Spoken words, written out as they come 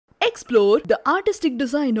Explore the artistic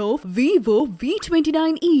design of Vivo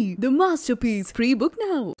V29e, the masterpiece. Free book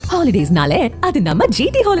now. Holidays nale adu namma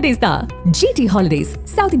GT Holidays da. GT Holidays,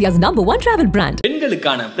 South India's #1 travel brand.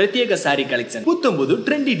 பெண்களுக்கான பிரத்யேக saree collection புத்தம்புது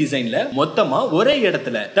trendy டிசைன்ல மொத்தமா ஒரே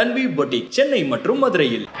இடத்துல தன்வி boutique Chennai மற்றும்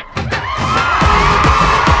மதுரையில்.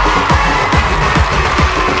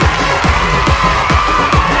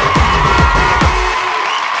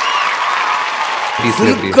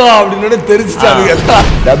 அப்படின்னு தெரிஞ்சுட்டாங்க.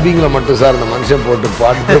 டப்பிங்ல மட்டும் சார் இந்த மனுஷன் போட்டு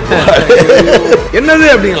பாட்டு என்னது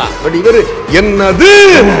அப்படிங்களா, பட் இவரு என்னது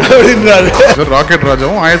அப்படின்றாரு. ராக்கெட்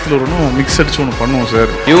ராஜாவும் ஆயத்துல ஒன்றும் மிக்ஸ் அடிச்சு ஒன்று பண்ணுவோம்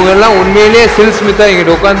சார். இவங்க எல்லாம் உண்மையிலேயே சில் ஸ்மித்தா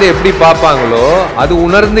எங்கிட்ட உட்காந்து எப்படி பார்ப்பாங்களோ அது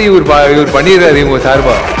உணர்ந்து இவர் பண்ணிடுறாரு இவங்க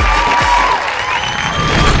சார்பா.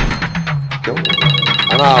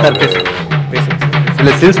 ஆனா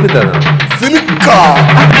இல்ல சில் ஸ்மித்தா தான் சிலுக்கா.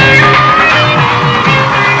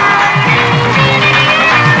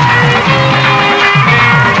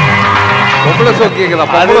 பொம்பளை சோக்கு கேக்குதா?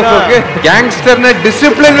 பொம்பளை சோக்கு கேங்ஸ்டர்னா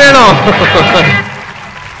டிசிப்ளின் வேணும்.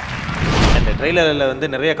 அந்த ட்ரெய்லரில் வந்து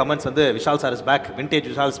நிறைய கமெண்ட்ஸ் வந்து Vishal sir is back, vintage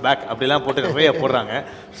Vishal is back அப்படிலாம் போட்டு நிறைய போடுறாங்க.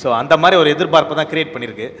 ஸோ அந்த மாதிரி ஒரு எதிர்பார்ப்பு தான் கிரியேட்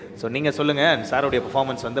பண்ணியிருக்கு. ஸோ நீங்கள் சொல்லுங்கள், சாரோடைய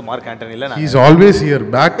பெர்ஃபார்மன்ஸ் வந்து மார்க் ஆண்டனியில் இஸ் ஆல்வேஸ் ஹியர்,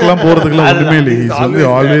 பேக்லாம் போகிறதுக்குலாம் ஒன்றுமே இல்லை. இஸ் வந்து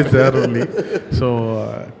ஆல்வேஸ் தேர் ஒன்லி. ஸோ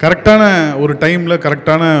கரெக்டான ஒரு டைமில்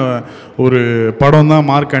கரெக்டான ஒரு படம் தான்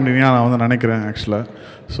மார்க் ஆண்டனியாக நான் வந்து நினைக்கிறேன் ஆக்சுவலாக.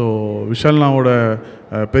 ஸோ விஷால்னாவோட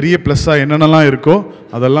பெரிய ப்ளஸ்ஸாக என்னென்னலாம் இருக்கோ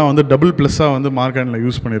அதெல்லாம் வந்து டபுள் ப்ளஸ்ஸாக வந்து மார்க் ஆண்டனில்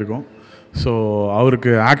யூஸ் பண்ணியிருக்கோம். ஸோ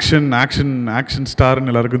அவருக்கு ஆக்ஷன்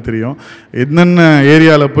ஸ்டார்னு எல்லாருக்கும் தெரியும். என்னென்ன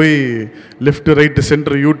ஏரியாவில் போய் லெஃப்ட் ரைட்டு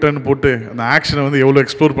சென்டர் யூட்டர்ன் போட்டு அந்த ஆக்ஷனை வந்து எவ்வளோ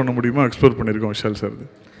எக்ஸ்ப்ளோர் பண்ண முடியுமோ எக்ஸ்ப்ளோர் பண்ணியிருக்கோம் விஷால் சார்.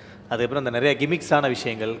 அதுக்கப்புறம் அந்த நிறைய கிமிக்ஸான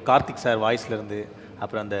விஷயங்கள் கார்த்திக் சார் வாய்ஸ்லேருந்து,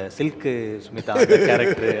 அப்புறம் அந்த சில்க்கு சுமிதா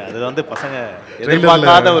கேரக்டர், அது வந்து பசங்க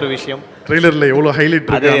எதிர்பார்க்காத ஒரு விஷயம். ட்ரெய்லரில் எவ்வளோ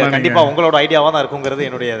ஹைலைட் அது கண்டிப்பாக உங்களோட ஐடியாவாக தான் இருக்குங்கிறது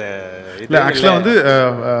என்னுடைய இல்லை. ஆக்சுவலாக வந்து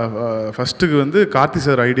ஃபஸ்ட்டுக்கு வந்து கார்த்தி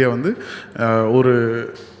சார் ஐடியா வந்து ஒரு,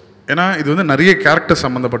 ஏன்னா இது வந்து நிறைய கேரக்டர்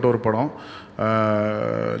சம்மந்தப்பட்ட ஒரு படம்,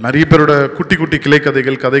 நிறைய பேரோட குட்டி குட்டி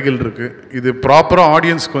கதைகள் இருக்குது. இது ப்ராப்பராக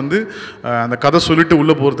ஆடியன்ஸ்க்கு வந்து அந்த கதை சொல்லிட்டு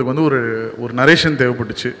உள்ளே போகிறதுக்கு வந்து ஒரு நரேஷன்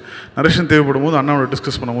தேவைப்பட்டுச்சு. நரேஷன் தேவைப்படும் போது அண்ணாவோட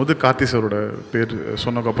டிஸ்கஸ் பண்ணும்போது கார்த்தி சாரோட பேர்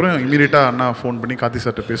சொன்னதுக்கப்புறம் இமீடியட்டாக அண்ணா ஃபோன் பண்ணி கார்த்தி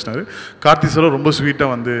சார்கிட்ட பேசினார். கார்த்தி சாரும் ரொம்ப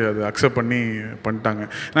ஸ்வீட்டாக வந்து அதை அக்செப்ட் பண்ணிட்டாங்க.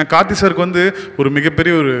 ஏன்னா கார்த்தி சாருக்கு வந்து ஒரு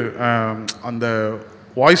மிகப்பெரிய ஒரு அந்த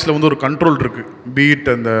வாய்ஸில் வந்து ஒரு கண்ட்ரோல் இருக்குது. பீட்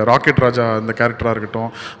அந்த ராக்கெட் ராஜா அந்த கேரக்டராக இருக்கட்டும்,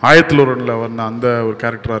 ஆயத்தில் ஒருல வந்த அந்த ஒரு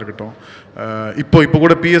கேரக்டராக இருக்கட்டும், இப்போ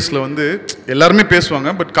கூட பிஎஸ்சில் வந்து எல்லாருமே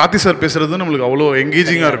பேசுவாங்க, பட் கார்த்தி சார் பேசுகிறது நம்மளுக்கு அவ்வளோ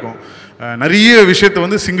எங்கேஜிங்காக இருக்கும். நிறைய விஷயத்தை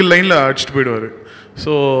வந்து சிங்கிள் லைனில் அடிச்சுட்டு போயிடுவார்.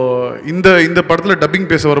 ஸோ இந்த படத்தில் டப்பிங்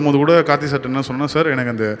பேச வரும்போது கூட கார்த்தி சார் என்ன சொன்னால், சார்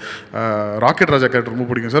எனக்கு அந்த ராக்கெட் ராஜா கேரக்டர் ரொம்ப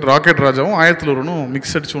பிடிக்கும் சார், ராக்கெட் ராஜாவும் ஆயத்தில் ஒன்றும்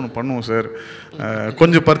மிக்ஸ் அடிச்சு ஒன்று பண்ணுவோம் சார்,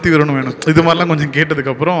 கொஞ்சம் பருத்தி வரணும் வேணும், இது மாதிரிலாம் கொஞ்சம்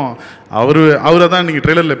கேட்டதுக்கப்புறம் அவரை தான் நீங்கள்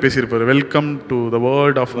ட்ரெய்லரில் பேசியிருப்பார், welcome to the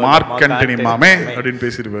world of Mark Antony மாமே அப்படின்னு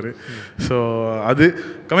பேசியிருப்பார். ஸோ அது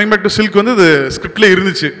கமிங் பேக் டு சில்க் வந்து இது ஸ்கிரிப்டில்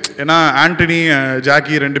இருந்துச்சு. ஏன்னா ஆண்டனி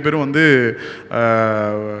ஜாக்கி ரெண்டு பேரும் வந்து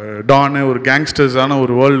டான் ஒரு கேங்ஸ்டர்ஸான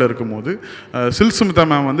ஒரு வேர்ல்டில் இருக்கும்போது சில்க் சுமிதா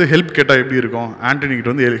மேம் வந்து ஹெல்ப் கேட்டால் எப்படி இருக்கும்,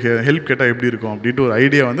 ஆண்டனிக்கிட்ட வந்து ஹெல்ப் கேட்டால் எப்படி இருக்கும் அப்படின்ட்டு ஒரு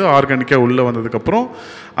ஐடியா வந்து ஆர்கானிக்காக உள்ளே வந்ததுக்கப்புறம்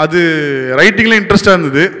அது ரைட்டிங்கில் இன்ட்ரெஸ்டாக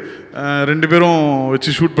இருந்தது. ரெண்டு பேரும்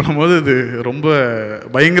வச்சு ஷூட் பண்ணும்போது இது ரொம்ப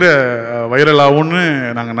பயங்கர வைரல் ஆகும்னு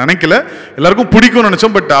நாங்கள் நினைக்கல, எல்லாருக்கும் பிடிக்கும்னு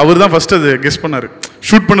நினச்சோம். பட் அவர் தான் ஃபஸ்ட்டு அது கெஸ் பண்ணார்.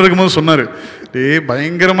 ஷூட் பண்ணிருக்கும் போது சொன்னார்,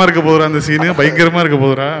 பயங்கரமாக இருக்க போகிறா அந்த சீனு, பயங்கரமாக இருக்க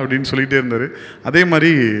போகிறா அப்படின்னு சொல்லிகிட்டே இருந்தார். அதே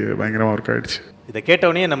மாதிரி பயங்கரமாக ஒர்க் ஆகிடுச்சு. இதை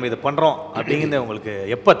கேட்டவொடனே நம்ம இதை பண்ணுறோம் அப்படிங்கிறது உங்களுக்கு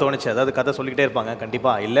எப்போ தோணுச்சு? அதாவது கதை சொல்லிக்கிட்டே இருப்பாங்க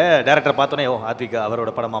கண்டிப்பாக, இல்லை டேரக்டர் பார்த்தோன்னே ஆதிக் அவரோட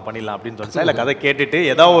படமாக பண்ணிடலாம் அப்படின்னு தோணுச்சா, இல்லை கதை கேட்டுட்டு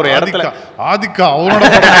ஏதாவது ஒரு இடத்துல ஆதிக்கா அவரோட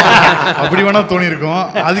அப்படி வேணால் தோணியிருக்கோம்,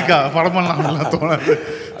 ஆதிக்கா படம் பண்ணலாம் தோணாது.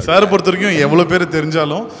 சார் பொறுத்த வரைக்கும் எவ்வளோ பேர்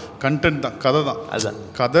தெரிஞ்சாலும் கண்டென்ட் தான், கதை தான்.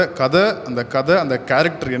 அதுதான் கதை அந்த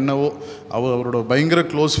கேரக்டர் என்னவோ, அவரோட பயங்கர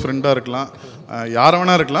க்ளோஸ் ஃப்ரெண்டாக இருக்கலாம், யாரை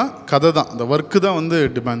வேணா இருக்கலாம், கதை தான், அந்த ஒர்க்கு தான் வந்து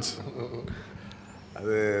டிமாண்ட்ஸ்.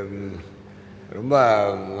 அது ரொம்ப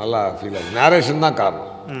நல்லா ஃபீல் ஆகுது. நேரேஷன் தான்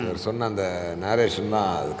காரணம், இவர் சொன்ன அந்த நேரேஷன் தான்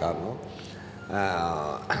அது காரணம்.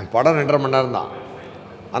 படம் 2.5 மணி நேரம் தான்,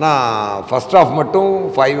 ஆனால் ஃபஸ்ட் ஹாஃப் மட்டும்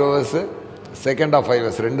 5 hours, செகண்ட் ஹாஃப் 5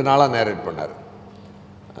 hours, 2 நாளாக நேரேட் பண்ணார்.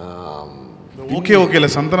 ஓகேல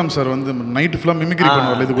சந்தனம் சார் வந்து நைட் ஃபுல்லாக மிமிக்ரி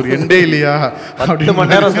பண்ணுவார், இதுக்கு ஒரு எண்டே இல்லையா? 10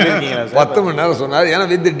 மணி நேரம் 10 மணி நேரம் சொன்னார். ஏன்னா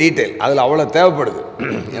வித் டீட்டெயில் அதில் அவ்வளோ தேவைப்படுது.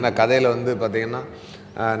 ஏன்னா கதையில் வந்து பார்த்திங்கன்னா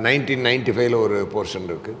 1995 ஒரு போர்ஷன்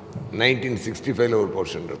இருக்குது, 1965 ஒரு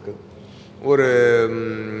போர்ஷன் இருக்குது.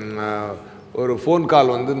 ஒரு ஃபோன்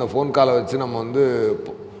கால் வந்து இந்த ஃபோன் காலை வச்சு நம்ம வந்து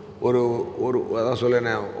அதான் சொல்லேன்,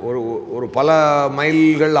 ஒரு பல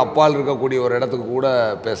மைல்கள் அப்பால் இருக்கக்கூடிய ஒரு இடத்துக்கு கூட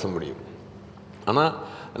பேச முடியும். ஆனால்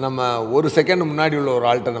நம்ம ஒரு செகண்ட் முன்னாடி உள்ள ஒரு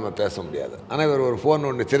ஆள்கிட்ட நம்ம பேச முடியாது. ஆனால் இவர் ஒரு ஃபோன்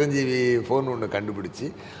ஒன்று சிரஞ்சீவி ஃபோன் ஒன்று கண்டுபிடிச்சி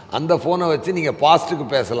அந்த ஃபோனை வச்சு நீங்கள் பாஸ்ட்டுக்கு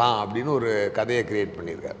பேசலாம் அப்படின்னு ஒரு கதையை க்ரியேட்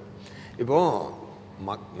பண்ணியிருக்காரு. இப்போது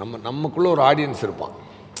நமக்குள்ளே ஒரு ஆடியன்ஸ் இருப்பான்.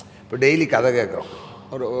 இப்போ டெய்லி கதை கேட்குறோம்.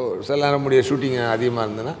 ஒரு சில நேரம் முடிய ஷூட்டிங் அதிகமாக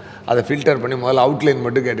இருந்ததுன்னா அதை ஃபில்டர் பண்ணி முதல்ல அவுட்லைன்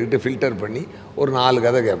மட்டும் கேட்டுக்கிட்டு ஃபில்டர் பண்ணி ஒரு 4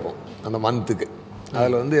 கதை கேட்போம் அந்த மந்த்துக்கு.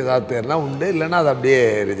 அதில் வந்து ஏதாவது தேர்னா உண்டு, இல்லைன்னா அதை அப்படியே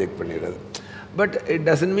ரிஜெக்ட் பண்ணிடுறது. பட் இட்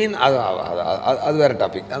டசன்ட் மீன் அது வேறு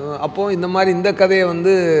டாபிக். அப்போது இந்த மாதிரி இந்த கதையை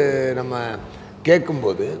வந்து நம்ம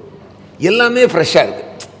கேட்கும்போது எல்லாமே ஃப்ரெஷ்ஷாக இருக்குது.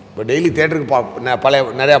 இப்போ டெய்லி தேட்டருக்கு பழைய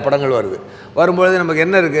நிறையா படங்கள் வரும்பொழுது நமக்கு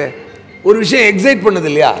என்ன இருக்குது, ஒரு விஷயம் எக்ஸைட் பண்ணுது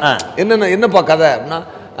இல்லையா? என்னப்பா கதை அப்படின்னா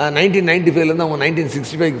 1995லேருந்து அவங்க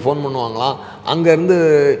 1965க்கு ஃபோன் பண்ணுவாங்களாம், அங்கேருந்து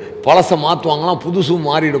பழசை மாற்றுவாங்களாம், புதுசும்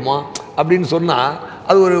மாறிடுமா அப்படின்னு சொன்னால்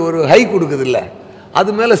அது ஒரு ஹை கொடுக்குது இல்லை? அது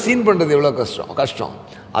மேலே சீன் பண்ணுறது எவ்வளோ கஷ்டம்.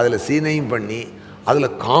 அதில் சீனையும் பண்ணி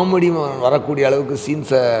அதில் காமெடி வரக்கூடிய அளவுக்கு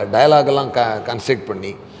சீன்ஸை டயலாகெல்லாம் கன்ஸ்ட்ரக்ட்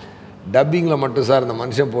பண்ணி டப்பிங்கில் மட்டும் சார் இந்த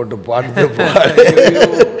மனுஷன் போட்டு பாட்டு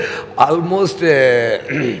almost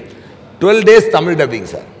 12 days Tamil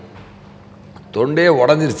dubbing sir. தொண்டையே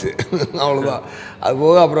உடஞ்சிருச்சு அவ்வளோதான். அது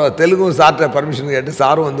போக அப்புறம் தெலுங்கும் சார்கிட்ட பர்மிஷன் கேட்டு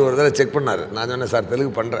சாரும் வந்து ஒரு தடவை செக் பண்ணார். நான் சொன்னேன் சார்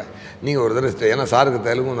தெலுங்கு பண்ணுறேன், நீங்கள் ஒரு தடவை ஏன்னா சாருக்கு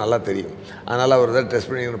தெலுங்கும் நல்லா தெரியும், அதனால் ஒரு தடவை டெஸ்ட்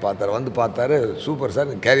பண்ணிங்கன்னு பார்த்தாரு. வந்து பார்த்தாரு, சூப்பர் சார்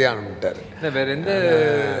நீங்கள் கேரி ஆனுட்டார். இல்லை வேறு எந்த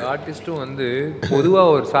ஆர்டிஸ்ட்டும் வந்து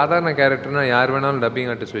பொதுவாக ஒரு சாதாரண கேரக்டர்னால் யார் வேணாலும் டப்பிங்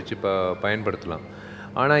ஆர்டிஸ்ட் வச்சு பயன்படுத்தலாம்.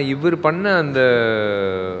 ஆனால் இவர் பண்ண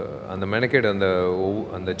அந்த மெனக்கேடு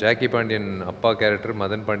அந்த ஜாக்கி பாண்டியன் அப்பா கேரக்டர்,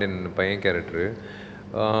 மதன் பாண்டியன் பையன் கேரக்டரு,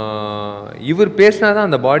 இவர் பேசினா தான்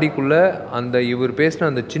அந்த பாடிக்குள்ளே இவர் பேசின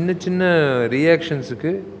அந்த சின்ன சின்ன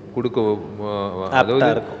ரியாக்ஷன்ஸுக்கு கொடுக்க, அதாவது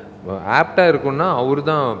ஆப்டாக இருக்கும்னா அவர்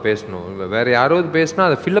தான் பேசணும். வேறு யாராவது பேசினா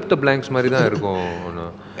அதை ஃபில் அப் த பிளாங்க்ஸ் மாதிரி தான் இருக்கும்.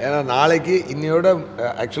 ஏன்னா நாளைக்கு இன்னையோட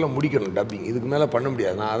ஆக்சுவலாக முடிக்கணும் டப்பிங், இதுக்கு மேலே பண்ண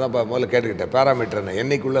முடியாது. நான் அதான் முதல்ல கேட்டுக்கிட்டேன் பேராமீட்டர் என்ன,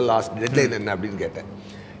 என்னைக்குள்ளே லாஸ்ட் டெட்லைன் என்ன அப்படின்னு கேட்டேன்.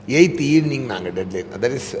 8th evening நாங்கள் deadline,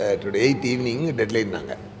 that is today 8th evening deadline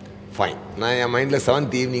நாங்கள். ஃபைன், நான் என் மைண்டில்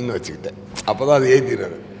 7th eveningனு வச்சுக்கிட்டேன். அப்போ தான் அது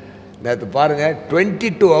ஏற்றிடுறது. நேற்று பாருங்கள்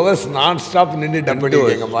 22 hours நான் ஸ்டாப் நின்று டப்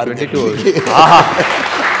பண்ணிருக்கேங்க பாருங்க.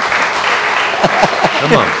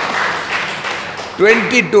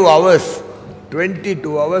 22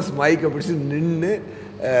 hours மைக்கை பிடிச்சி நின்று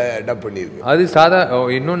டப் பண்ணியிருக்கு. அது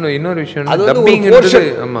இன்னொரு விஷயம், டப்பிங்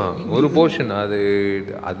ஆமாம் ஒரு போர்ஷன்.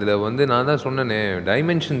 அதில் வந்து நான் தான் சொன்னேனே,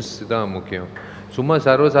 டைமென்ஷன்ஸ் தான் முக்கியம். சும்மா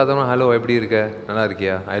சர்வசாதாரணம் ஹலோ எப்படி இருக்க, நல்லா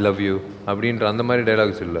இருக்கியா, ஐ லவ் யூ அப்படின்ற அந்த மாதிரி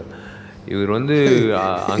டைலாக்ஸ் இல்லை. இவர் வந்து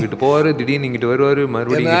அங்கிட்டு போவார், திடீர்னு இங்கிட்டு வருவார்,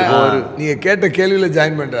 மறுபடியும் இங்கிட்டு போவார். நீங்கள் கேட்ட கேள்வியில்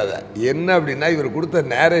ஜாயின் பண்ணுறாத என்ன அப்படின்னா, இவர் கொடுத்த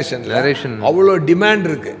நேரேஷன் அவ்வளோ டிமாண்ட்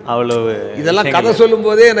இருக்கு. அவ்வளோ இதெல்லாம் கதை சொல்லும்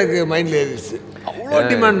போதே எனக்கு மைண்டில் ஏறிடுச்சு. அவ்வளோ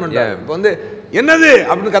டிமாண்ட் பண்ணுறாரு. இப்போ வந்து என்னது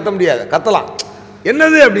அப்படின்னு கத்த முடியாது, கத்தலாம்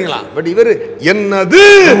என்னது அப்படிங்களாம். பட் இவர் என்னது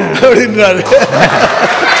அப்படின்றாரு.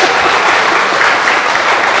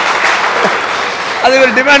 அது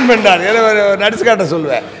இவர் டிமாண்ட் பண்ணுறாரு. ஏன்னா நடிச்சு காட்ட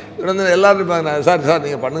சொல்லுவேன். இவர் வந்து எல்லாரும் இருப்பாங்க, சார்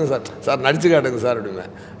நீங்கள் பண்ணுங்கள் சார் நடிச்சு காட்டுங்க சார்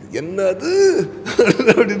அப்படின்பேன். என்னது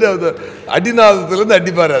அப்படின்ட்டு அடிநாதத்துலேருந்து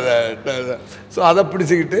அடிப்பார் அதை. ஸோ அதை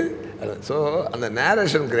பிடிச்சிக்கிட்டு, ஸோ அந்த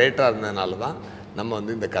நேரேஷன் கிரேட்டாக இருந்ததுனால தான் நம்ம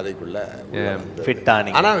வந்து இந்த கதைக்குள்ளே ஃபிட்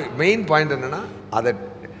ஆனி. ஆனால் மெயின் பாயிண்ட் என்னென்னா, அதை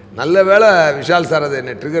நல்ல வேளை விஷால் சார் அதை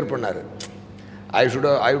என்னை ட்ரிகர் பண்ணார்.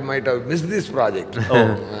 I might have miss this project.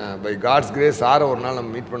 By God's grace சாரை ஒரு நாள்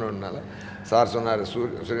நம்ம மீட் பண்ணனால சார் சொன்னார்,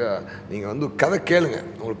 சூர்யா நீங்கள் வந்து கதை கேளுங்க,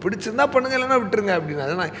 உங்களுக்கு பிடிச்சிருந்தா பண்ணுங்க, இல்லைன்னா விட்டுருங்க அப்படின்னா.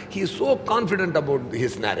 ஏன்னா he is so confident about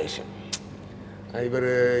his narration.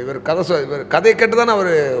 இவர் கதை கேட்டு தானே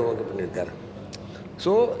அவர் ஓகே பண்ணியிருக்காரு.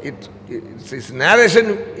 So it's narration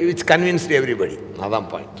which convinced everybody. அதான்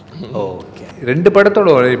பாயிண்ட். ஓகே, 2 படத்தோட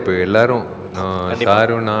உழைப்பு எல்லாரும்,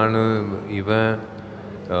 சாரும் நானும் இவன்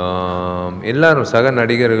எல்லாரும் சக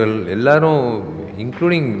நடிகர்கள் எல்லாரும்,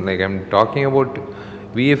 including like I'm talking about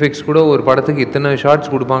VFX கூட ஒரு படத்துக்கு இத்தனை ஷார்ட்ஸ்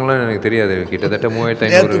கொடுப்பாங்களான்னு எனக்கு தெரியாது. கிட்டத்தட்ட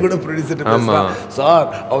 3500 கூட ப்ரொடியூசர். ஆமாம் சார்,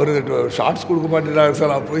 அவரு ஷார்ட்ஸ் கொடுக்க மாட்டேங்கிறாங்க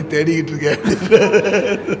சார், நான் போய் தேடிக்கிட்டு இருக்கேன்.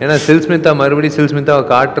 ஏன்னா சில்ஸ்மிதா மறுபடியும் சில்ஸ்மிதாவை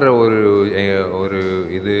காட்டுற ஒரு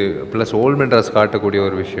இது ப்ளஸ் ஓல்ட் மெட்ராஸ் காட்டக்கூடிய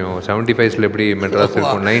ஒரு விஷயம். 75ஸ்ல எப்படி மெட்ராஸ்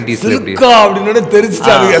இருக்கும், 90ஸ்ல எப்படி அப்படின்னு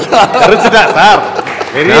தெரிஞ்சுட்டாங்க.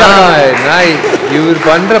 இவர்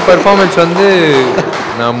பண்ற பெர்ஃபார்மன்ஸ் வந்து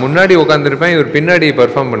நான் முன்னாடி உட்காந்துருப்பேன், இவர் பின்னாடி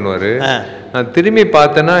பெர்ஃபார்ம் பண்ணுவாரு. நான் திரும்பி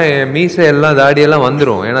பார்த்தேன்னா என் மீசை எல்லாம் தாடியெல்லாம்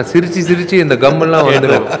வந்துடும். ஏன்னா சிரிச்சு இந்த கம்மெல்லாம்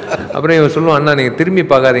வந்துடும். அப்புறம் இவர் சொல்லுவான், அண்ணா நீங்கள் திரும்பி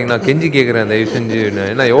பார்க்காதீங்க, நான் கெஞ்சி கேட்குறேன் தயவு செஞ்சு.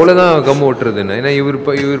 ஏன்னா எவ்வளோதான் கம் ஓட்டுறதுன்னு. ஏன்னா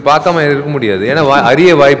இவர் பார்க்காம இருக்க முடியாது. ஏன்னா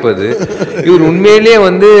அரிய வாய்ப்பு அது. இவர் உண்மையிலேயே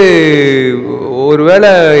வந்து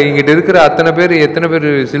ஒருவேளை இங்கிட்ட இருக்கிற அத்தனை பேர் எத்தனை பேர்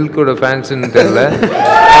சில்கோட ஃபேன்ஸுன்னு தெரியல.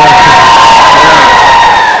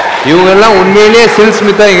 இவங்கெல்லாம் உண்மையிலேயே சில்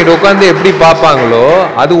ஸ்மித்தா எங்கிட்ட உட்காந்து எப்படி பார்ப்பாங்களோ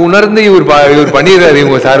அது உணர்ந்து இவர் பண்ணிடுறாரு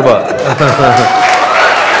இவங்க சார்பா.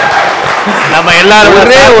 நம்ம எல்லாரும்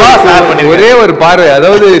ஒரே ஒரு பார்வை,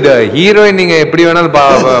 அதாவது ஹீரோயின் நீங்க எப்படி வேணாலும்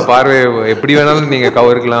பார்வை எப்படி வேணாலும் நீங்க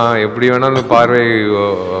கவர்க்கலாம், எப்படி வேணாலும் பார்வை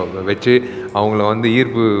வச்சு அவங்கள வந்து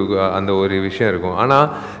ஈர்ப்பு அந்த ஒரு விஷயம் இருக்கும். ஆனால்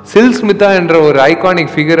சில் ஸ்மித்தா என்ற ஒரு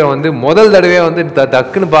ஐகானிக் ஃபிகரை வந்து முதல் தடவையாக வந்து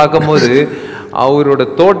டக்குன்னு பார்க்கும்போது அவரோட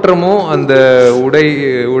தோற்றமும் அந்த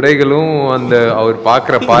உடைகளும் அந்த அவர்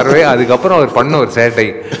பார்க்குற பார்வை, அதுக்கப்புறம் அவர் பண்ண ஒரு சேட்டை,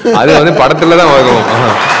 அது வந்து படத்துல தான் வரும்.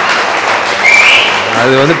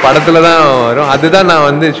 அது வந்து படத்துல தான் வரும். அதுதான் நான்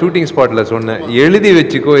வந்து ஷூட்டிங் ஸ்பாட்ல சொன்னேன், எழுதி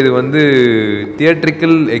வச்சுக்கோ, இது வந்து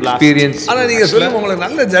தியேட்ரிக்கல் எக்ஸ்பீரியன்ஸ். ஆனால் நீங்கள் சொல்லுங்க, உங்களுக்கு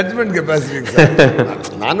நல்ல ஜட்மெண்ட் கெப்பாசிட்டி சார்,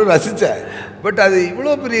 நானும் ரசித்தேன். பட் அது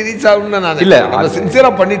இவ்வளோ பெரிய ரீச் ஆகும்னு நான் இல்லை, அதை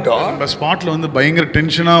சின்சியராக பண்ணிட்டோம். நம்ம ஸ்பாட்டில் வந்து பயங்கர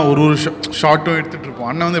டென்ஷனாக ஒரு ஷார்ட்டும் எடுத்துகிட்டு இருப்போம்.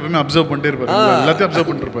 அண்ணன் வந்து எப்பவுமே அப்சர்வ் பண்ணிட்டே இருப்பாரு, எல்லாத்தையும் அப்சர்வ்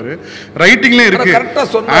பண்ணிட்டு இருப்பாரு. ரைட்டிங்லேயே இருக்கு.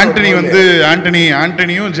 ஆண்டனி வந்து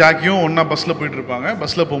ஆண்டனியும் ஜாக்கியும் ஒன்றா பஸ்ஸில் போயிட்டு இருப்பாங்க.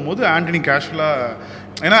 பஸ்ஸில் போகும்போது ஆண்டனி கேஷுவலாக,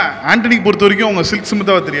 ஏன்னா ஆண்டனிக்கு பொறுத்த வரைக்கும் அவங்க சில்க்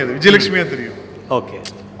ஸ்மித்தாவை தெரியாது, விஜயலட்சுமியா தெரியும். ஓகே,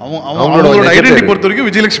 அவங்களோட ஐடென்டிட்டி பொறுத்த வரைக்கும்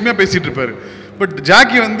விஜயலட்சுமியா பேசிட்டு இருப்பாரு. பட்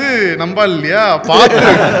ஜாக்கி வந்து நம்பா இல்லையா, பார்த்து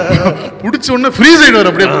பிடிச்ச உடனே ஃப்ரீஸ் ஆயிடுவார்.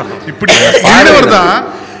 அப்படியே இப்படி தான்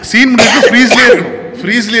சீன் முடிஞ்சு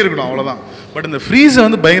ஃப்ரீஸ்லேயே இருக்கணும், அவ்வளோதான். பட் இந்த ஃப்ரீஸை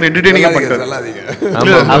வந்து பயங்கர என்டர்டெய்னிங்காக பண்ணிட்டாரு.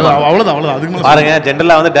 அவ்வளோதான். அதுக்கு பாருங்க,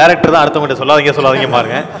 ஜென்ரலா வந்து டைரக்டர் தான் அடுத்தவங்க சொல்லாதீங்க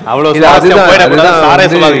பாருங்க. அவ்வளோ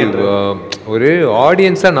ஒரு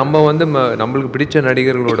ஆடியன்ஸாக நம்ம வந்து நம்மளுக்கு பிடிச்ச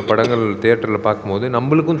நடிகர்களோட படங்கள் தியேட்டரில் பார்க்கும்போது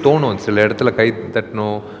நம்மளுக்கும் தோணும் சில இடத்துல கை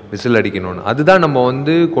தட்டணும், விசில் அடிக்கணும்னு. அதுதான் நம்ம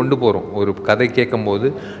வந்து கொண்டு போகிறோம். ஒரு கதை கேட்கும் போது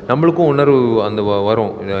நம்மளுக்கும் உணர்வு அந்த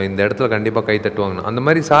வரும், இந்த இடத்துல கண்டிப்பாக கை தட்டுவாங்கன்னு. அந்த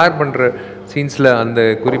மாதிரி சார் பண்ணுற சீன்ஸில் அந்த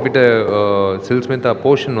குறிப்பிட்ட சில் ஸ்மித்தா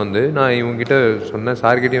போர்ஷன் வந்து நான் இவங்ககிட்ட சொன்னேன்,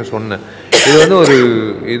 சார்கிட்டையும் சொன்னேன், இது வந்து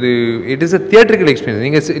it is a theatrical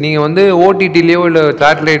experience. நீங்கள் வந்து ஓடிடிலேயோ இல்லை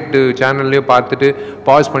சேட்டலைட் சேனல்லையோ பார்த்துட்டு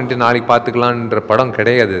பாஸ் பண்ணிட்டு நாளைக்கு பார்த்துக்கலான்ற படம்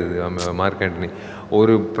கிடையாது இது. மார்க் ஆண்டனி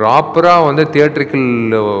ஒரு ப்ராப்பராக வந்து தியேட்ரிக்கல்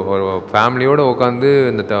ஃபேமிலியோடு உட்காந்து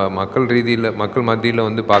இந்த மக்கள் மத்தியில்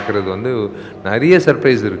வந்து பார்க்குறது வந்து நிறைய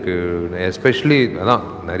சர்ப்ரைஸ் இருக்குது. எஸ்பெஷலி அதான்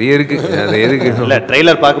நிறைய இருக்குது. அது எதுக்கு இல்லை,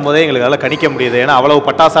 ட்ரெய்லர் பார்க்கும்போதே எங்களுக்கு அதெல்லாம் கணிக்க முடியுது. ஏன்னா அவ்வளவு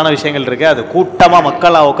பட்டாசான விஷயங்கள் இருக்குது. அது கூட்டமாக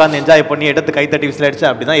மக்களாக உட்காந்து என்ஜாய் பண்ணி எடுத்து கைத்தட்டி விசில் அடிச்சு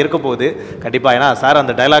அப்படி தான் இருக்க போகுது கண்டிப்பாக. ஏன்னா சார்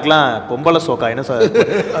அந்த டைலாக்லாம் பொம்பளை சோக்கா என்ன சார்,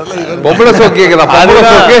 பொம்பளை சோக்கு கேட்குறா,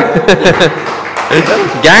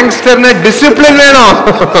 கேங்ஸ்டர்னு டிசிப்ளின் வேணும்.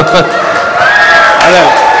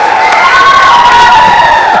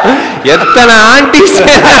 எத்தனை ஆன்டிஸ்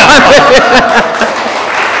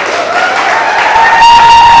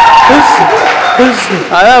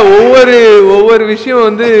அதான் ஒவ்வொரு விஷயம்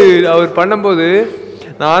வந்து அவர் பண்ணும்போது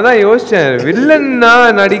நான் தான் யோசிச்சேன், வில்லன்னா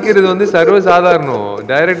நடிக்கிறது வந்து சர்வசாதாரணம்.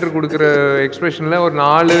 டைரக்டர் கொடுக்குற எக்ஸ்பிரஷன்ல ஒரு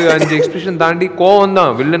 4-5 எக்ஸ்பிரஷன் தாண்டி கோவம்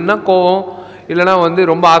தான். வில்லன்னா கோவம், இல்லைனா வந்து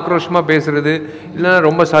ரொம்ப ஆக்ரோஷமாக பேசுறது, இல்லைனா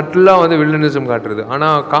ரொம்ப சட்டிலாக வந்து வில்லனிசம் காட்டுறது.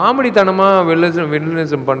 ஆனால் காமெடித்தனமாக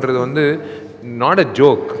வில்லனிசம் பண்ணுறது வந்து நாட் அ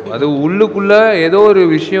ஜோக். அது உள்ளுக்குள்ளே ஏதோ ஒரு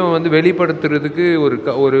விஷயம் வந்து வெளிப்படுத்துறதுக்கு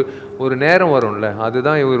ஒரு நேரம் வரும்ல,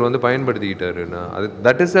 அதுதான் இவர் வந்து பயன்படுத்திக்கிட்டாரு. அது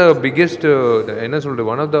தட் இஸ் அ பிக்கெஸ்ட் என்ன சொல்கிறது,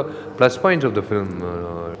 one of the plus points of the film.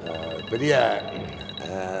 பெரிய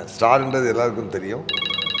ஸ்டார்ன்றது எல்லாருக்கும் தெரியும்.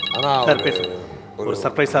 ஆனால் ஒரு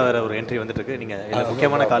சர்ப்ரைஸாக வேற ஒரு என்ட்ரி வந்துட்டு இருக்கு. நீங்க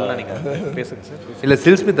முக்கியமான கால்னா நீங்க பேசுங்க சார். இல்ல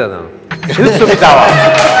சில் ஸ்மித்தா தான். சில் ஸ்மித்தாவா?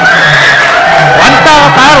 வந்துட்டாங்க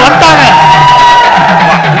சார், வந்துட்டாங்க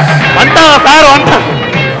சார், வந்துட்டாங்க.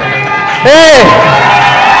 ஏய்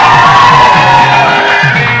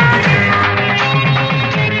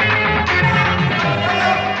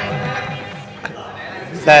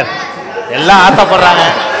சார், எல்லாம் ஆசைப்படுறாங்க.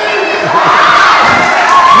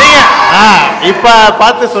 நீங்க இப்ப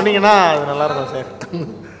பார்த்து சொன்னீங்கன்னா அது நல்லா இருக்கும் சார்.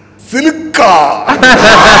 சிலுக்கா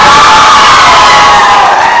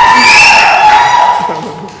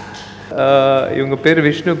இவங்க பேர்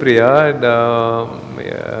விஷ்ணு பிரியா.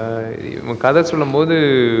 இவங்க கதை சொல்லும் போது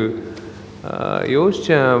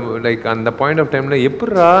யோசித்தேன், லைக் அந்த பாயிண்ட் ஆஃப் டைமில்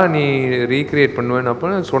எப்பட்றா நீ ரீக்ரியேட் பண்ணுவேன்னு அப்போ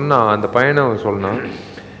சொன்னான், அந்த பையனை சொன்னான்.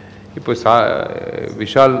 இப்போ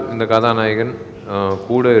விஷால் இந்த கதாநாயகன்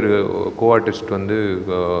கூட கோ ஆர்டிஸ்ட் வந்து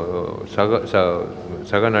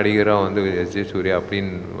சக நடிகராக வந்து எஸ்.ஜே. சூர்யா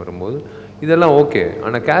அப்படின்னு வரும்போது இதெல்லாம் ஓகே.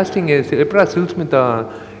 ஆனால் கேஸ்டிங் எப்படா சில் ஸ்மித்தா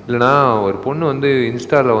இல்லைனா ஒரு பொண்ணு வந்து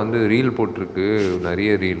இன்ஸ்டாவில் வந்து ரீல் போட்டிருக்கு,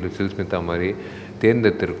 நிறைய ரீல் சில் ஸ்மித்தா மாதிரி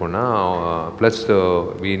தேர்ந்தெடுத்திருக்கோன்னா, plus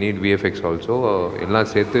we need VFX also,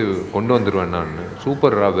 எல்லாம் சேர்த்து கொண்டு வந்துடுவேன் நான்,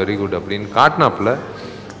 சூப்பர்ரா, வெரி குட் அப்படின்னு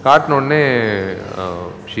காட்டினோடனே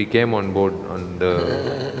ஷீ கேம் ஆன் போர்ட். அந்த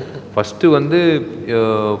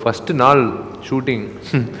ஃபஸ்ட்டு நாள் ஷூட்டிங்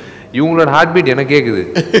இவங்களோட ஹார்ட் பீட் எனக்கு கேட்குது,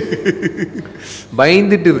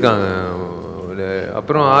 பயந்துட்டு இருக்காங்க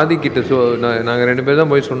அப்புறம் ஆதிக்கிட்ட நாங்கள் 2 பேர்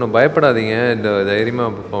தான் போய் சொன்னோம், பயப்படாதீங்க, இந்த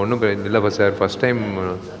தைரியமாக ஒன்றும் இல்லைப்பா சார், ஃபஸ்ட் டைம்,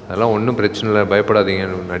 அதெல்லாம் ஒன்றும் பிரச்சனை இல்லை, பயப்படாதீங்க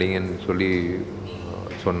நடிங்கன்னு சொல்லி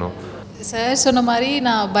சொன்னோம். சார் சொன்ன மாதிரி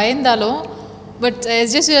நான் பயந்தாலும் பட்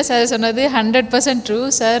எஸ்ஜஸ்வியா சார் சொன்னது 100% ட்ரூ.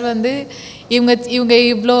 சார் வந்து இவங்க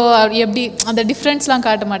இவ்வளோ எப்படி அந்த டிஃப்ரென்ஸ்லாம்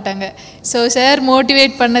காட்ட மாட்டாங்க. ஸோ சார்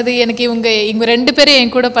மோட்டிவேட் பண்ணது எனக்கு இவங்க 2 பேரும்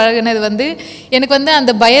என் கூட பழகினது வந்து எனக்கு வந்து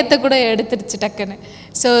அந்த பயத்தை கூட எடுத்துருச்சு டக்குன்னு.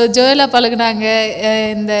 ஸோ ஜோயலா பழகுனாங்க,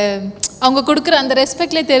 இந்த அவங்க கொடுக்குற அந்த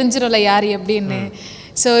ரெஸ்பெக்ட்லேயே தெரிஞ்சிடும்ல யார் எப்படின்னு.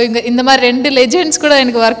 ஸோ இந்த மாதிரி 2 லெஜெண்ட்ஸ் கூட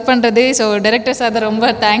எனக்கு ஒர்க் பண்ணுறது, ஸோ டைரக்டர் சார் தான் ரொம்ப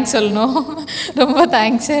தேங்க்ஸ் சொல்லணும். ரொம்ப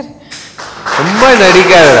தேங்க்ஸ் சார். ரொம்ப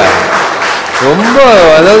நடிக்காதடா, ரொம்ப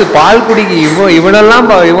அதாவது பால் குடிக்கு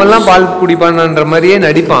இவனெல்லாம் பால் குடிப்பான்ற மாதிரியே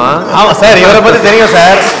நடிப்பான். ஆமாம் சார், இவரை பற்றி தெரியும்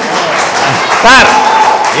சார். சார்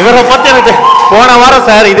இவரை பற்றி எனக்கு போன வாரம்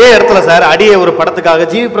சார் இதே இடத்துல சார் அடியே ஒரு படத்துக்காக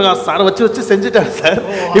ஜிவி பிரகாஷ் சார் வச்சு செஞ்சுட்டாரு சார்.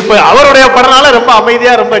 இப்போ அவருடைய படம்னால ரொம்ப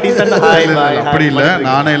அமைதியாக ரொம்ப டீசெண்டாக. அப்படி இல்லை,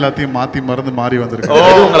 நானே எல்லாத்தையும் மறந்து மாறி வந்திருக்கேன்.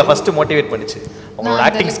 எது உங்களை ஃபர்ஸ்ட் மோட்டிவேட் பண்ணிச்சு? உங்களோட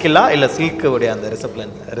ஆக்டிங் ஸ்கில்லா இல்லை சில்க்குடைய அந்த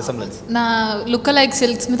ரிசம்பிளன்ஸ்? நான் லுக்கலைக்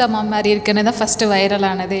சில்க் ஸ்மிதா மேம் மாதிரி இருக்கேன்னு தான் ஃபஸ்ட்டு வைரல்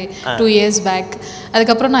ஆனது 2 years பேக்.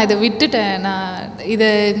 அதுக்கப்புறம் நான் இதை விட்டுட்டேன். நான் இது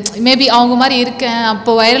மேபி அவங்க மாதிரி இருக்கேன்.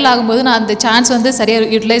 அப்போ வைரல் ஆகும்போது நான் அந்த சான்ஸ் வந்து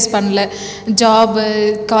சரியாக யூட்டிலைஸ் பண்ணல. ஜாபு,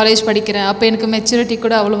 காலேஜ் படிக்கிறேன், அப்போ எனக்கு மெச்சூரிட்டி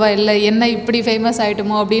கூட அவ்வளோவா இல்லை. என்ன இப்படி ஃபேமஸ்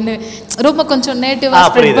ஆகிட்டோமோ அப்படின்னு ரொம்ப கொஞ்சம் நேட்டிவாக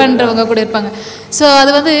ஸ்ப்ரெட் பண்ணுறவங்க கூட இருப்பாங்க. ஸோ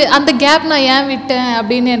அது வந்து அந்த கேப் நான் ஏன் விட்டேன்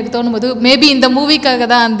அப்படின்னு எனக்கு தோணும்போது மேபி இந்த மூவிக்காக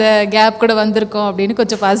தான் அந்த கேப் கூட வந்திருக்கோம் அப்படின்னு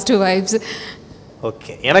கொஞ்சம் பாசிட்டிவ் வைப்ஸ்.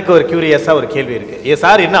 ஓகே, எனக்கு ஒரு கியூரியஸாக ஒரு கேள்வி இருக்குது.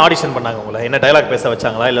 சார் என்ன ஆடிஷன் பண்ணாங்க உங்களை? என்ன டைலாக் பேச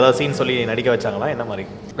வச்சாங்களா, இல்லை ஏதாவது சீன் சொல்லி நடிக்க வச்சாங்களா, என்ன மாதிரி?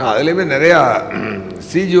 அதுலேயுமே நிறையா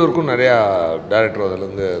சிஜி ஒர்க்கும் நிறையா டேரக்டர் அதில்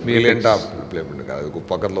வந்து பிரில்லியண்ட்டாக ப்ளே பண்ணிருக்காரு. அதுக்கு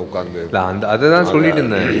பக்கத்தில் உட்காந்து இல்லை அதை தான் சொல்லிட்டு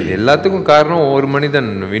இருந்தேன். எல்லாத்துக்கும் காரணம் ஒரு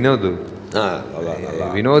மனிதன், வினோத்.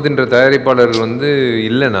 வினோத்ன்ற தயாரிப்பாளர் வந்து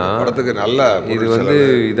இல்லைன்னா படத்துக்கு நல்ல இது வந்து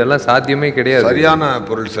இதெல்லாம் சாத்தியமே கிடையாது. சரியான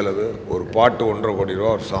பொருள் செலவு, ஒரு பாட்டு 1.5 கோடி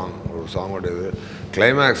ரூபா, ஒரு சாங்கோட இது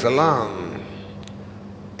கிளைமேக்ஸ் எல்லாம்,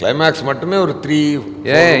 கிளைமேக்ஸ் மட்டுமே ஒரு 14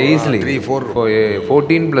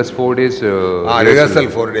 + 4 days rehearsal,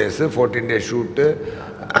 4 days, 14 days shoot.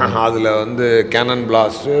 அதில் வந்து கேனன்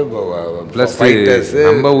பிளாஸ்ட்டு ப்ளஸ் ஃபைட்டர்ஸ்,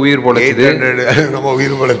 நம்ம உயிர்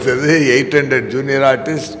பொழைச்சது 800 junior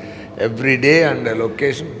artist every day and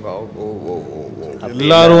location.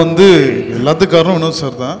 எல்லாரும் வந்து எல்லாத்துக்கும் காரணம் வினோத்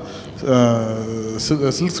சார் தான்.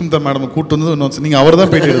 சில்க் ஸ்மிதா மேடம் கூட்டு வந்து வினோத், நீங்கள் அவர் தான்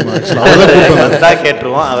போயிட்டு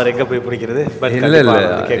கேட்டுருவோம், அவர் எங்கே போய் பிடிக்கிறது. இல்லை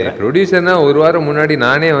ப்ரொடியூசர்னா ஒரு வாரம் முன்னாடி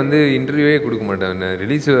நானே வந்து இன்டர்வியூவே கொடுக்க மாட்டேன்,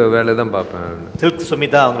 ரிலீஸ் வேலை தான் பார்ப்பேன். சில்க்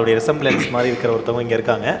சுமிதா அவங்களுடைய ரிசம்பிளன்ஸ் மாதிரி இருக்கிற ஒருத்தவங்க இங்கே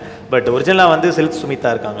இருக்காங்க. பட் ஒரிஜினலாக வந்து சில்க்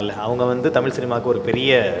சுமிதா இருக்காங்கல்ல, அவங்க வந்து தமிழ் சினிமாவுக்கு ஒரு பெரிய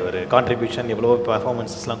ஒரு கான்ட்ரிபியூஷன், எவ்வளோ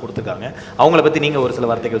பர்ஃபார்மன்ஸஸ்லாம் கொடுத்துருக்காங்க. அவங்கள பற்றி நீங்கள் ஒரு சில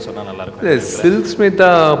வார்த்தைகள் சொன்னால் நல்லாயிருக்கும். சில்க்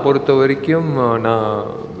ஸ்மிதா பொறுத்த வரைக்கும் நான்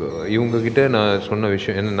இவங்கக்கிட்ட நான் சொன்ன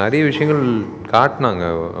விஷயம் என்ன, நிறைய விஷயங்கள் காட்டினாங்க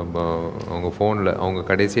அவங்க ஃபோனில். அவங்க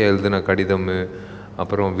கடைசியாக எழுதின கடிதம்,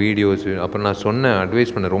 அப்புறம் வீடியோஸ், அப்புறம் நான் சொன்னேன்,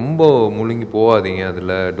 அட்வைஸ் பண்ணேன், ரொம்ப முழுங்கி போகாதீங்க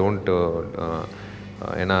அதில், டோன்ட்,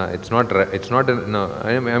 ஏன்னா it's not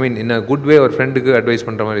I mean in a good way ஒரு ஃப்ரெண்டுக்கு அட்வைஸ்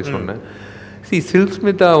பண்ணுற மாதிரி சொன்னேன். சில்க்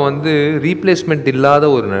ஸ்மிதா வந்து ரீப்ளேஸ்மெண்ட் இல்லாத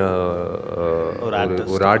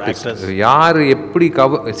ஒரு ஆர்டிஸ்ட். யார் எப்படி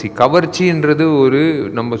கவர்ச்சின்றது ஒரு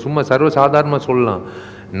நம்ம சும்மா சர்வசாதாரணமாக சொல்லலாம்.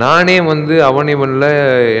 நானே வந்து அவனிவனில்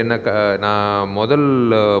நான் முதல்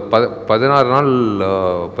 16 நாள்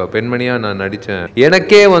பெண்மணியாக நான் நடித்தேன்.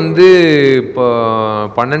 எனக்கே வந்து இப்போ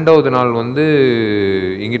 12வது நாள் வந்து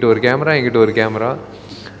இங்கிட்ட ஒரு கேமரா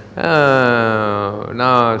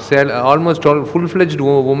நான் ஆல்மோஸ்ட் ஃபுல் ஃப்ளெஜ்டு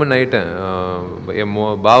உமன் ஆகிட்டேன். என்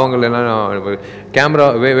பாவங்கள் எல்லாம் கேமரா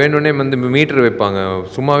வேணுன்னே வந்து மீட்டர் வைப்பாங்க,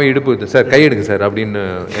 சும்மாவே இடுப்பு சார் கை எடுக்கு சார் அப்படின்னு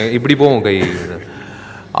இப்படி போவோம் கை.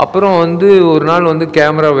 அப்புறம் வந்து ஒரு நாள் வந்து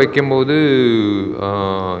கேமரா வைக்கும்போது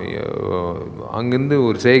அங்கேருந்து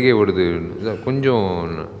ஒரு செய்கை ஓடுது, கொஞ்சம்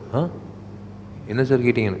என்ன சார்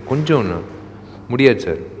கேட்டீங்க, கொஞ்சம் முடியாது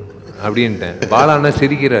சார் அப்படின்ட்டேன். பாலாண்ணா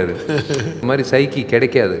சிரிக்கிறாரு. இந்த மாதிரி சைக்கி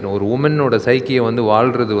கிடைக்காது. ஒரு உமனோட சைக்கியை வந்து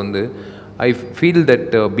வாழ்கிறது வந்து I feel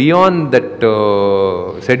that beyond that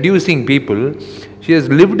செட்யூசிங் people, she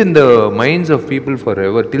has lived in the minds of people for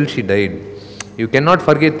ever till she tight. You can not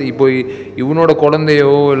forget. இப்போ இவனோட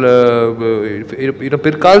குழந்தையோ இல்லை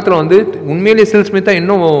பிற்காலத்தில் வந்து உண்மையிலேயே சில்க் ஸ்மிதா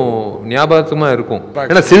இன்னும் ஞாபகமாக இருக்கும்.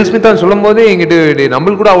 ஏன்னா சில்க் ஸ்மிதான்னு சொல்லும் போதே எங்கிட்ட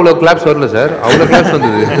நம்மளுக்கு கூட அவ்வளோ கிளாப்ஸ் வரல சார், அவ்வளோ கிளாப்ஸ்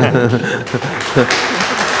வந்தது.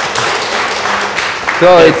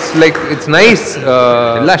 So it's nice.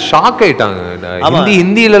 எல்லாம் ஷாக் ஆகிட்டாங்க.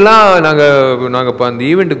 ஹிந்திலலாம் நாங்கள் இப்போ அந்த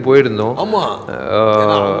ஈவெண்ட்டுக்கு போயிருந்தோம்.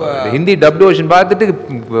 ஹிந்தி டப்டு வெர்ஷன் பார்த்துட்டு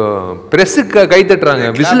ப்ரெஸ்ஸுக்கு கை தட்டுறாங்க,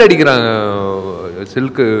 விசில் அடிக்கிறாங்க.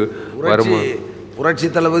 சில்க்கு வரும்போது புரட்சி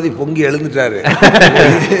தளபதி பொங்கி எழுந்துட்டாரு.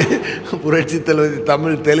 புரட்சி தளபதி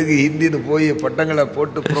தமிழ் தெலுங்கு ஹிந்தின்னு போய் பட்டங்களை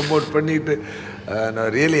போட்டு ப்ரொமோட் பண்ணிட்டு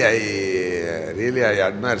really I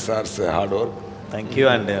admire SARS hard work. Thank you.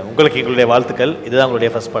 And உங்களுக்கு எங்களுடைய வாழ்த்துக்கள். இதுதான்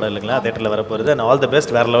உங்களுடைய ஃபர்ஸ்ட் படம் இல்லைங்களா, தேட்டரில் வரப்போகிறது. அண்ட் ஆல் தி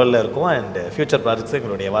பெஸ்ட், வேறு லெவலில் இருக்கும். அண்ட் ஃபியூச்சர் ப்ராஜெக்ட்ஸ்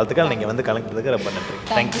எங்களுடைய வாழ்த்துக்கள். நீங்கள் வந்து கலந்துக்கிறதுக்கு ரொம்ப நன்றி.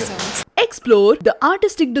 Thank you. Explore the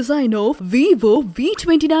artistic design of Vivo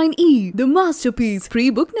V29e, the masterpiece.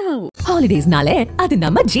 Pre-book now. Holidays nale adu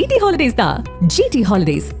namma GT Holidays da. GT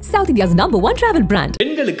Holidays, South India's #1 travel brand.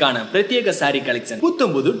 பெண்களுக்கான பிரத்யேக சாரி கலெக்ஷன்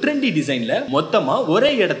புத்தம்புது ட்ரெண்டி டிசைன்ல மொத்தமா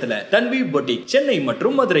ஒரே இடத்துல தன்வி பொட்டிக் சென்னை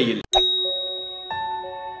மற்றும் மதுரையில்.